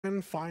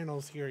And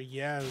finals here,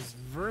 yes,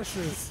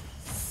 versus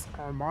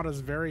Armada's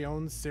very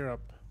own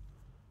Syrup.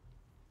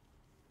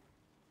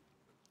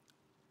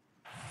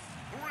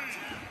 3,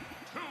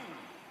 2,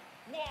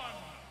 1,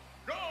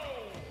 go!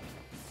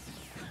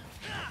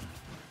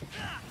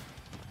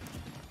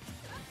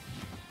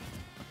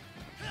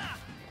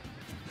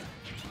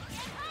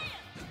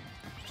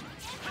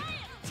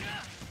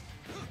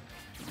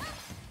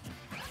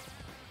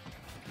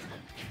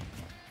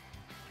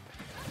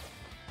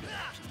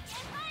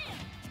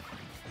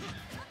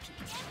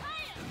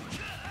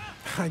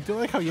 I do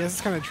like how Yes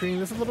is kind of treating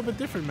this a little bit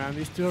different, man.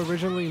 These two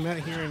originally met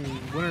here in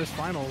winners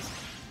finals.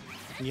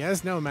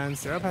 Yes, no, man.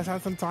 Syrup has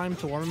had some time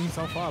to warm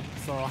himself up,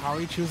 so how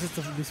he chooses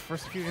to these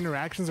first few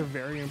interactions are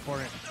very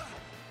important.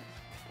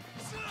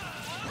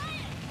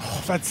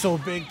 Oh, that's so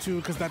big too,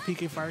 because that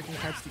PK fire can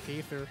catch the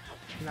Aether,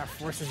 and that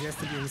forces Yes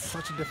to be in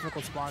such a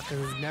difficult spot because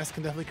his Ness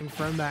can definitely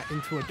confirm that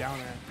into a down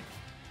air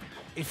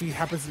if he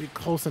happens to be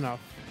close enough.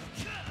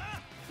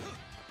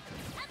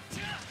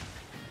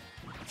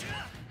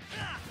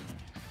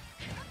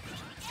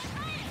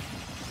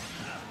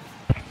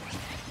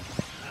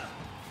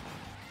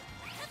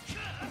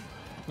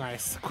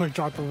 Nice. Quick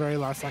drop at the very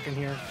last second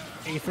here.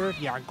 Aether,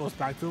 yeah, goes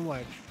back to the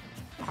ledge.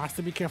 Has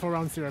to be careful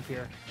around Syrup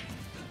here.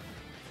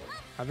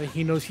 I think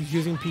he knows he's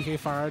using PK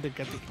Fire to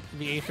get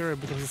the Aether.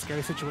 It becomes a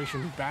scary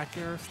situation. Back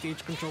air,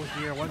 stage control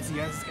here. Once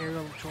Yes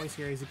aerial choice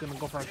here, is he going to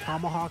go for a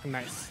Tomahawk?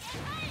 Nice.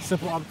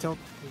 Simple up tilt.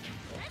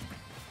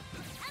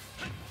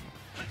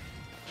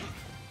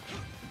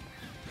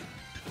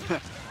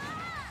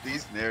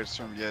 These nairs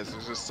from Yes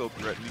are just so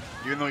threatening,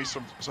 even though he's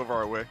from so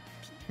far away.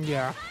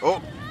 Yeah.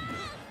 Oh!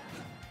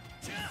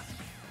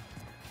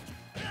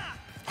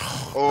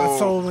 That's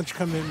so much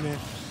commitment.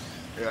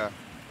 Yeah.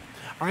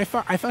 I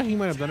thought he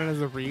might have done it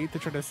as a read to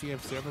try to see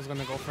if Syrup was going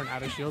to go for an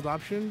out of shield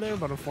option there,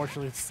 but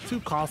unfortunately it's too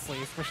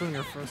costly, especially in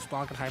your first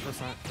stock at high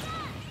percent.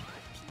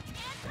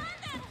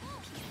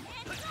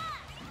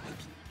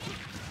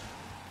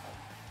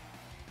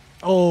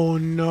 Oh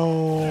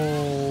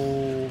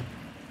no!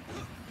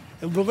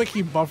 It looked like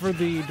he buffered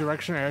the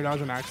direction air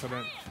dodge on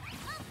accident.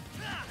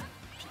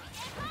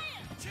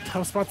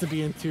 Tough spot to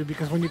be into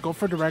because when you go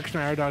for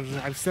directional air dodge,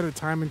 I've said it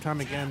time and time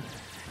again,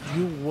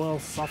 you will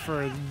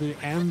suffer the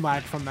end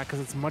lag from that because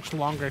it's much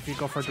longer if you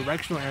go for a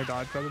directional air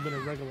dodge rather than a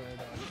regular air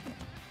dodge.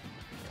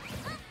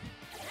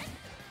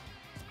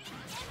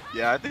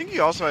 Yeah, I think he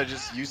also had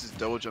just used his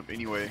double jump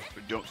anyway,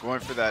 but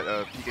going for that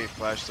PK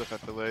flash stuff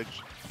at the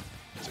ledge,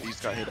 so he's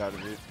got hit out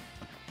of it.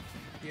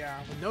 Yeah,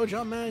 with no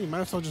jump, man, you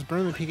might as well just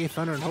burn the PK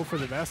Thunder and hope for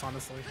the best,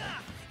 honestly.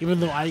 Even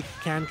though I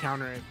can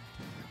counter it.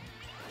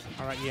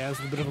 Alright, yeah, there's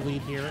a bit of a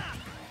lead here.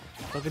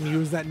 Looking to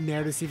use that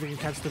nair to see if he can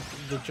catch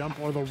the jump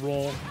or the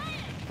roll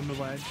from the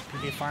ledge.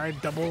 PK Fire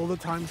double the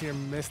times here,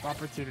 missed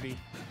opportunity.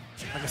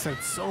 Like I said,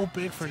 it's so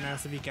big for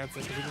Ness if he gets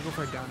it, because he can go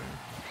for a down air.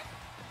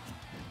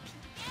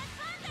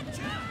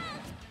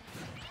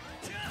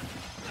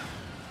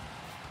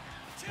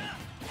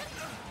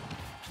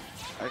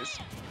 Nice.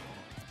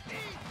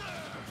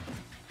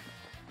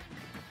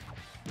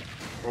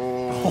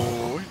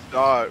 Oh, he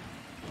thought.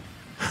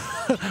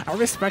 I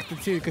respect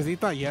it too, because he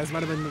thought Yes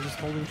might have been just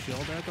holding shield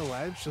there at the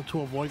ledge so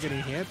to avoid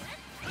getting hit.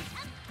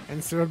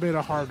 And Syrup made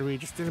a hard read,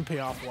 just didn't pay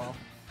off well.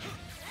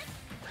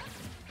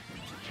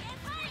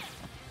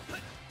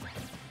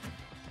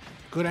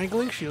 Good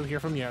angling shield here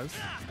from Yes.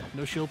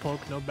 No shield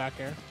poke, no back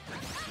air.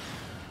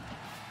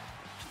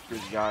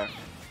 Good guy.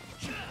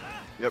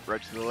 Yep,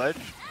 right to the ledge.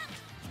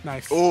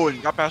 Nice. Oh,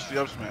 and got past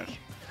the up smash.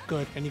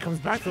 Good, and he comes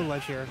back to the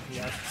ledge here.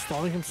 Yes,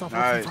 stalling himself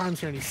Nice. a few times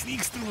here, and he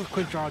sneaks through with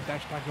quick draw,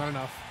 dash back, not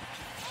enough.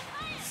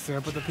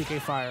 Syrup with the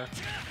PK Fire.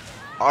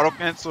 Auto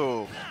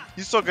cancel.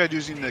 He's so good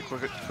using the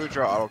quick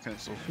draw auto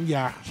cancel.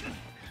 Yeah.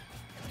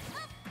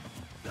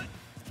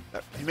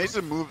 He makes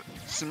a move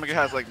seem like it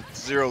has like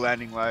zero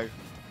landing lag.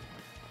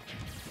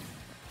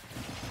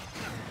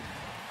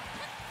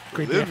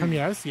 Great day from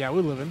Yes. Yeah,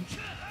 we're living.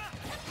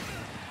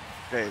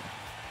 Okay.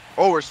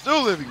 Oh, we're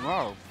still living.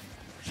 Wow.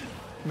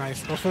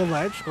 Nice. Goes for the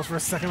ledge. Goes for a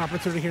second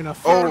opportunity here. Now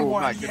third Oh,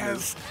 one. my Yes.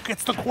 goodness.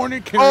 Gets the corner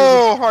carry.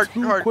 Oh, with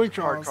two quick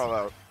hard draws. call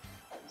out.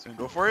 He's gonna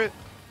go for it.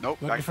 Nope.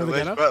 Looking Back for to the the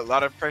ledge, get-up? but a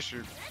lot of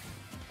pressure.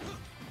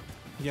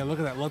 Yeah, look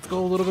at that. Let's go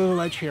a little bit of the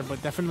ledge here,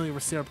 but definitely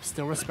Syrup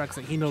still respects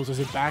it. He knows there's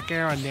a back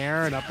air, a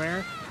nair, and up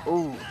air.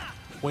 Oh.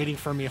 Waiting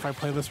for me if I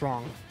play this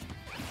wrong.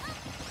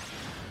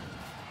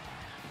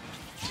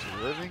 Still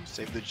living.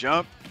 Save the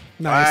jump.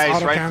 Nice.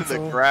 Auto Right cancel.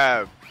 to the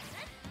grab.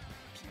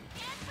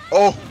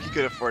 Oh, he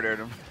could have forward aired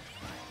him.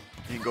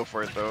 He can go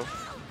for it though.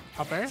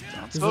 Up air?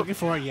 He's So- looking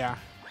for it, yeah.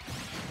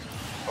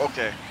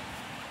 Okay.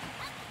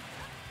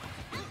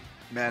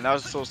 Man, that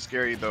was so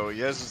scary though.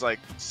 Yes is like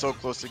so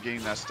close to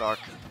getting that stock.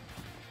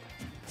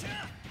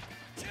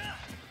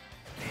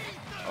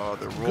 Oh,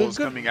 the roll's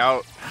good. coming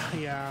out.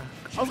 Yeah.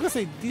 I was gonna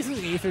say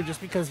decent Aether just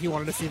because he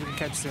wanted to see if he could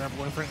catch Syrup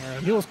going for an air.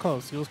 He was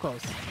close. He was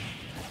close.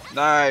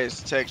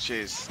 Nice tech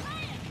chase.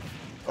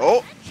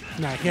 Oh,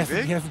 Nah, he has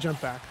to jump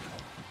back.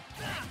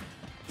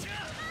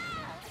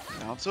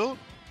 down tilt.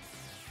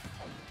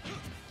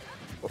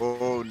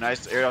 Oh,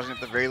 nice air dodging at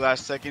the very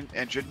last second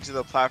and drifting to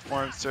the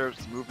platform.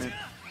 Syrup's movement,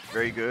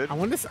 very good. I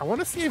want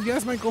to see if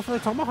Yes might go for a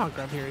tomahawk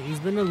grab here. He's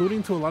been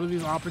alluding to a lot of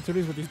these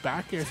opportunities with these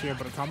back airs here,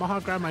 but a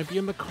tomahawk grab might be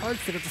in the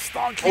cards to get the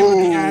stock hit with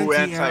the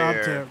anti-air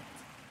up tip.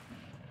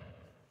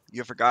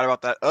 You forgot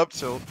about that up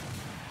tilt.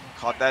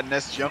 Caught that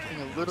Ness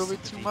jumping a little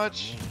bit too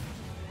much.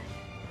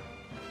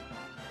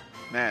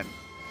 Man,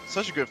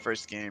 such a good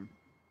first game.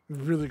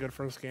 Really good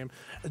first game,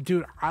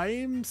 dude.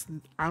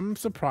 I'm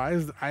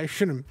surprised. I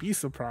shouldn't be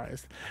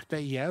surprised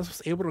that Yes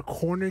was able to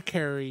corner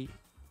carry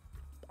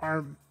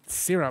our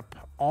Syrup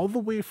all the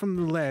way from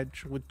the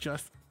ledge with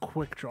just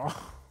quick draw.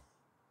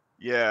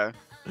 Yeah.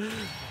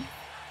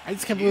 I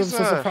just can't believe I'm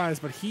so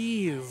surprised, but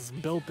he is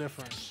built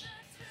different.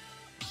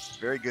 He's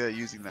very good at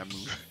using that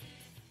move.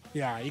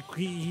 Yeah,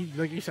 he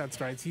like you said,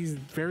 Strides, he's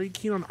very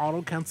keen on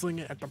auto-canceling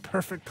it at the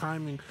perfect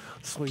timing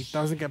so he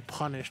doesn't get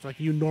punished like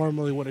you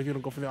normally would if you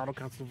don't go for the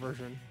auto-cancel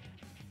version.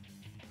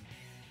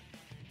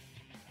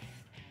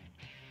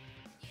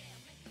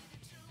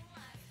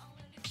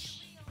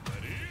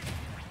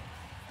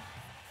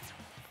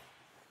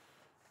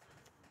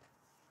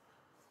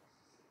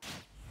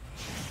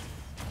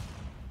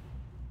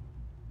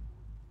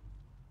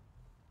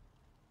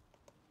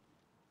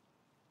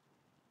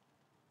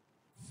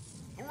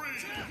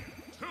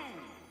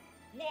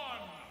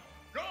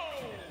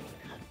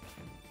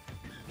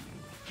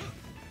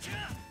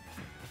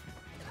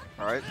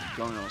 Alright,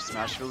 going on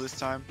Smashville this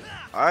time.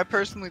 I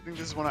personally think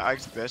this is one of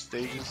Ike's best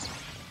stages.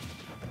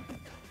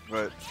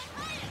 But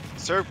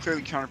Syrup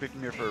clearly counterpicked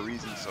me here for a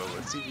reason, so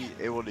let's see if he's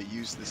able to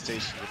use this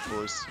stage to the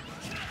fullest.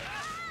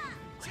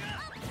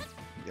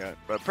 Yeah,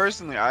 but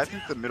personally, I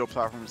think the middle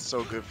platform is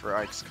so good for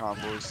Ike's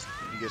combos.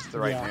 He gets the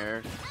right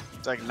air.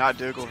 It's like not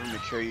difficult for him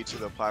to carry you to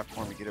the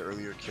platform and get an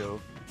earlier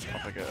kill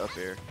off like an up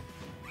air.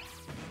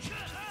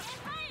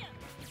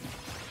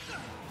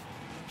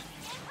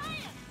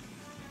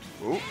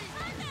 Ooh.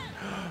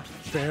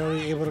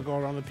 Barely able to go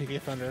around the PK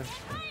Thunder.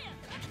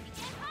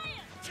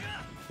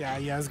 Yeah,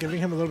 it's giving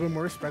him a little bit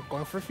more respect,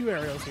 going for a few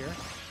aerials here.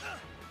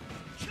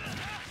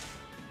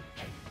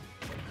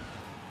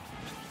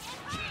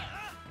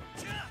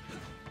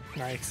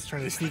 Nice,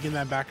 trying to sneak in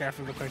that back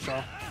after the quick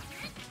draw.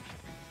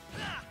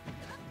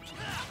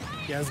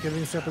 Yeah, it's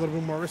giving Syrup a little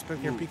bit more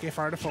respect here. PK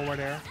fire to forward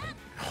air.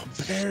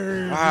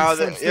 Oh, wow,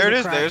 there it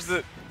is.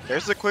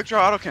 There's the quick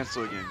draw auto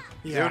cancel again.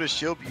 Yeah. He's able to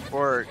shield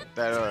before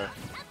that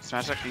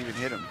smash attack can even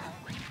hit him.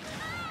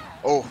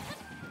 Oh.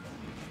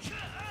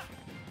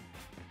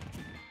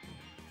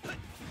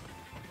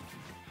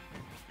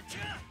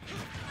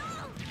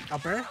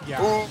 Up air? Yeah.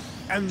 Oh,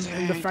 and the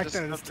dang, fact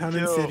that it's Town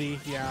and City,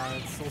 yeah,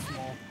 it's so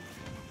small.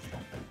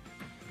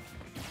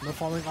 No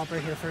falling up air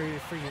here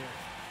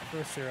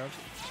for Syrup.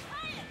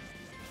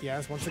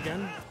 Yes, once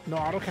again, no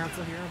auto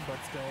cancel here, but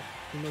still,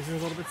 he knows he's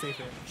a little bit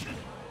safer.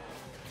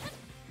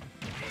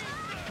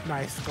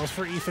 Nice, goes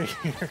for Ether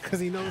here because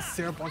he knows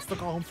Syrup wants to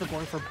go home for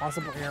going for a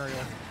possible aerial.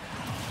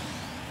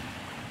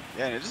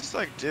 Yeah, and it just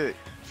like did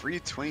free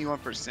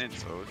 21%,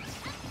 so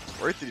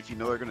it's worth it if you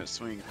know they're gonna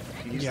swing.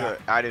 You can use the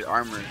added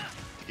armor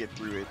to get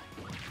through it.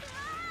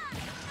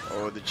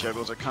 Oh, the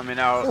juggles are coming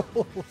out.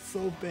 Oh,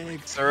 so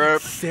big.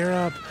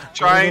 Syrup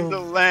trying to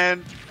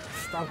land.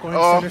 Stop going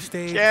center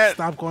stage. Can't.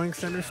 Stop going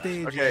center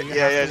stage. Okay,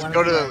 yeah. Just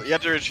go to the. You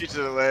have to retreat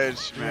to the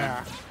ledge, man.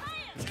 Yeah,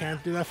 you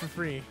can't do that for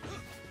free.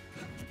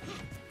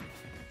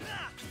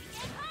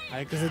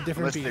 Ike is a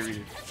different beast.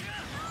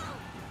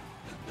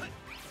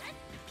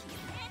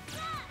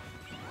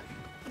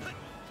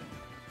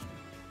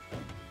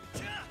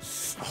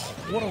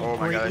 What a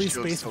greatly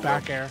spaced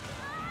back air.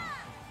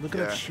 Look at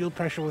that shield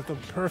pressure with the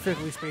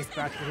perfectly spaced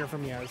back air here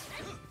from Yaz.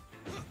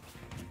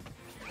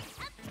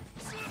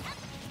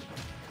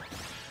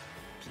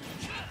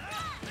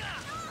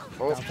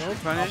 Oh,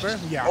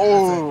 punished? Yeah.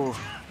 Oh.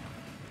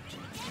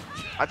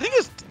 I think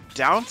his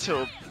down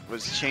tilt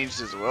was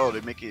changed as well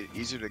to make it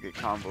easier to get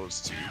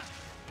combos too.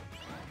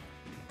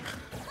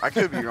 I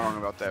could be wrong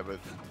about that, but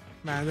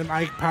man, them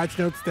Ike patch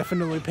notes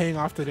definitely paying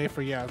off today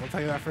for Yaz. I'll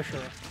tell you that for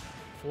sure.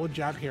 Full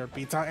jab here,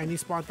 beats out any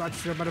spot dodge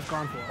Syrup might have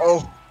gone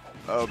for.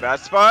 Oh, bad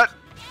spot.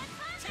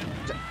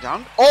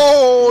 Down.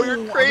 Oh,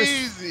 you're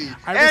crazy.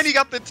 And he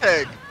got the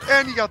tech.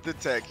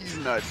 He's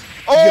nuts.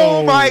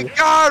 Oh my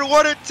God,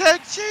 what a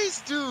tech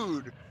chase,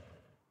 dude.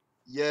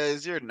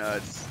 Yes, you're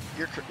nuts.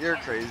 You're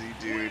crazy,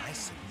 dude. I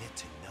submit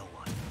to no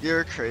one.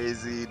 You're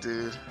crazy,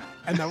 dude.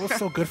 And that was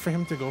so good for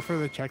him to go for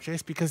the check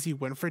chase because he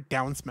went for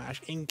down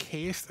smash in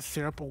case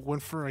Syrup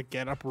went for a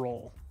get up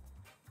roll.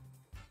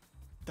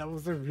 That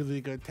was a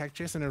really good tech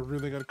chase and a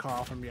really good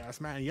call from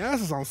Yaz. Man,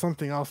 Yaz is on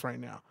something else right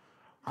now.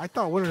 I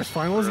thought Winners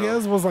Finals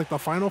Yaz was like the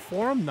final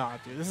form. Nah,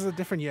 dude, this is a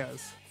different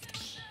Yaz.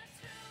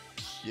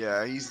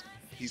 Yeah, he's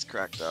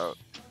cracked out.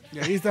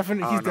 Yeah, he's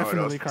definitely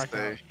cracked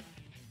out.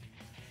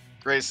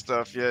 Great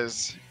stuff,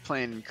 Yaz.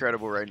 Playing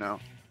incredible right now.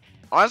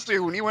 Honestly,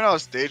 when he went on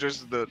stage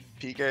versus the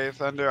PK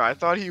Thunder, I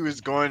thought he was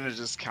going to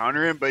just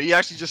counter him, but he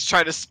actually just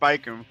tried to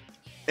spike him.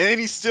 And then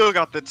he still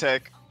got the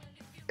tech,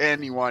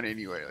 and he won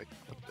anyway. Like,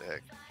 what the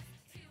heck?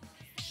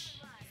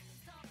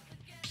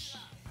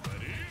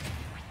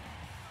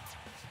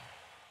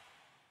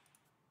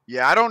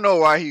 Yeah, I don't know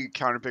why he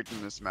counterpicked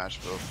in this match,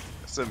 though.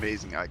 It's an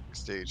amazing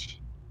stage.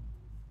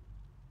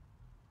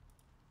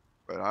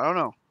 But I don't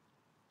know.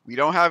 We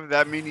don't have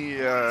that many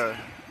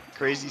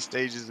crazy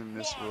stages in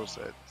this rule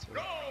set. So.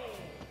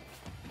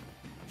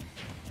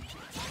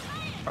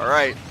 All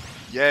right.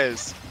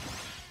 Yes.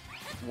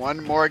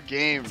 One more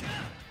game.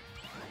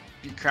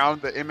 He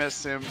crowned the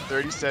MSM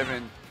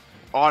 37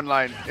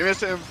 online.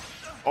 MSM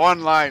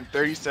online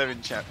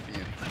 37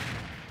 champion.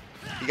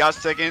 He got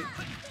second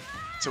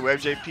to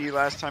WebJP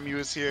last time he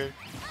was here,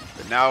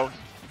 but now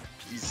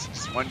he's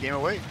just one game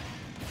away.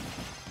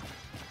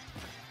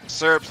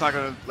 Syrup's not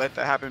gonna let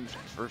that happen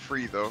for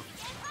free though.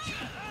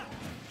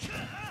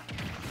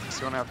 He's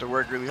gonna have to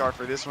work really hard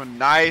for this one.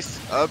 Nice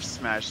up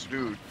smash,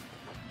 dude.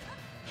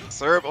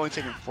 Syrup only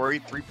taking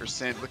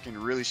 43%, looking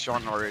really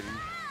strong already.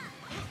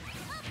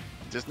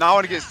 Does not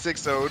want to get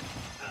 6-0'd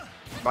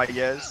by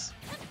Yes.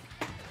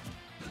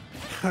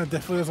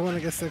 Definitely doesn't want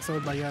to get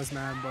 6-0'd by Yes,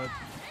 man, but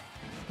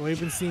the way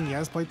we've been seeing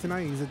Yes play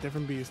tonight, he's a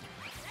different beast.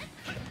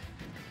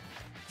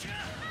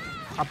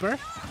 Upper?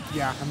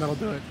 Yeah, and that'll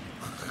do it.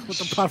 With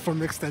the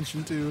platform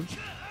extension too.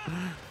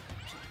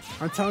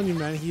 I'm telling you,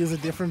 man, he is a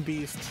different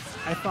beast.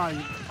 I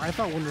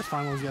thought Winners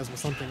Finals Yes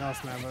was something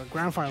else, man, but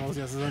Grand Finals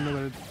Yes is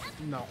another,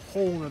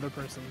 whole other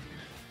person.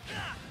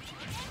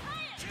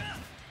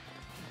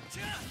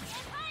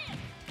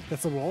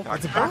 That's a roll.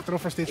 That's a back throw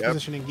for stage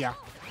positioning. Yeah,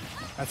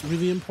 that's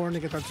really important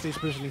to get that stage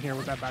positioning here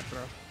with that back throw.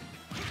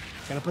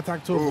 Gotta put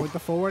that to avoid the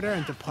forward air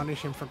and to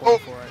punish him for going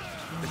for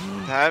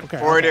it. That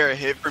forward air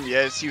hit from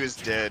Yes, he was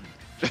dead.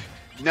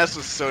 Ness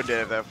was so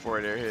dead if that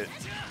forward air hit.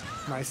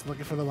 Nice,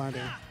 looking for the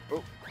landing.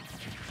 Oh.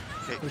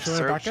 Okay,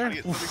 back there?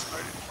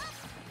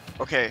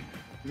 Okay,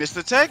 missed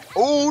the tech.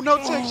 Oh, no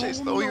tech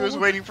chase. Oh, he was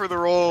waiting for the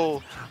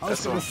roll. I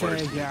was gonna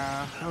say,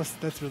 yeah,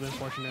 that's really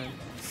unfortunate.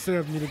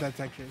 Syrup needed that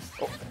tech chase.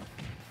 Oh.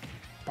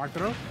 Back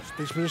throw,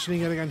 stage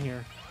positioning it again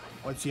here.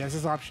 What's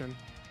Yes's option?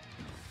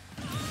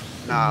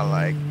 Not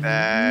like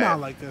that.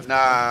 Not like this.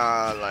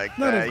 Nah, like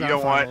that. You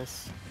don't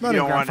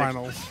want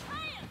finals.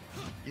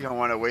 You don't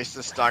want to waste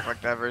the stock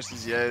like that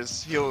versus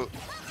Yes. He'll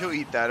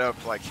eat that up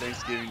like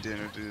Thanksgiving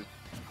dinner, dude.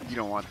 You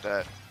don't want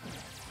that.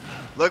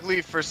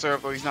 Luckily for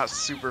Syrup, though, he's not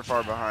super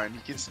far behind.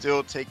 He can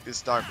still take this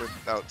stock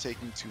without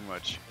taking too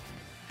much.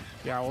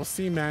 Yeah, we'll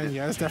see, man.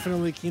 Yes,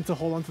 definitely keen to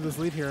hold on to this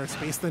lead here.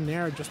 Space the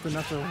Nair just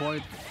enough to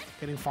avoid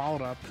getting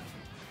followed up.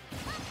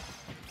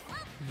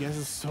 Yes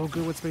is so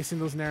good with spacing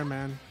those Nair,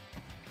 man.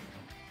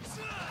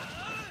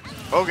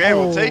 Okay,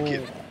 we'll take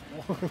it.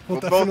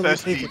 We'll both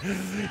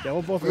SD. Yeah,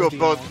 we'll both we will SD.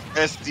 Both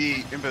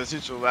SD in the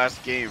potential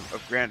last game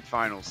of Grand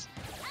Finals.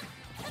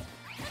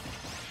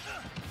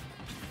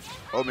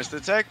 Oh, missed the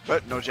tech,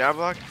 but no jab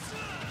block.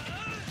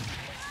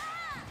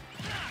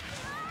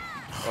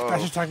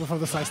 Dash attack before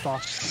the side stall.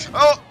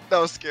 Oh, that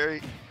was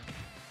scary.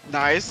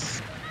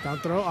 Nice. Down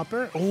throw,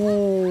 upper.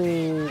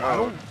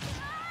 Oh.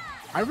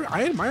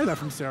 I admire that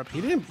from Syrup. He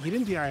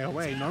didn't DI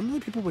away. Normally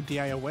people would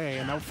DI away,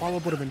 and that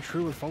follow-up would have been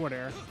true with forward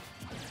air.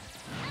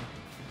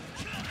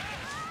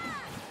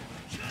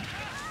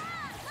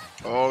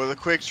 Oh, the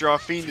quick draw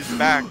fiend is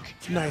back.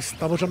 Nice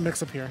double jump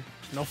mix up here.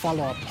 No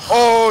follow-up.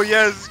 Oh,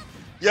 Yes.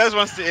 Yes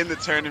wants to end the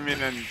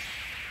tournament in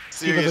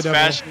serious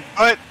fashion,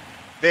 but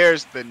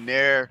there's the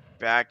Nair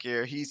back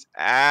here. He's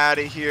out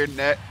of here.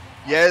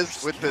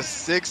 Yes with the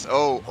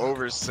 6-0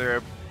 over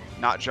Syrup,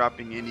 not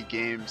dropping any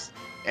games,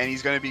 and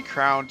he's going to be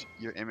crowned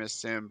your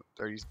MSM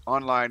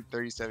online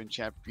 37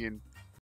 champion.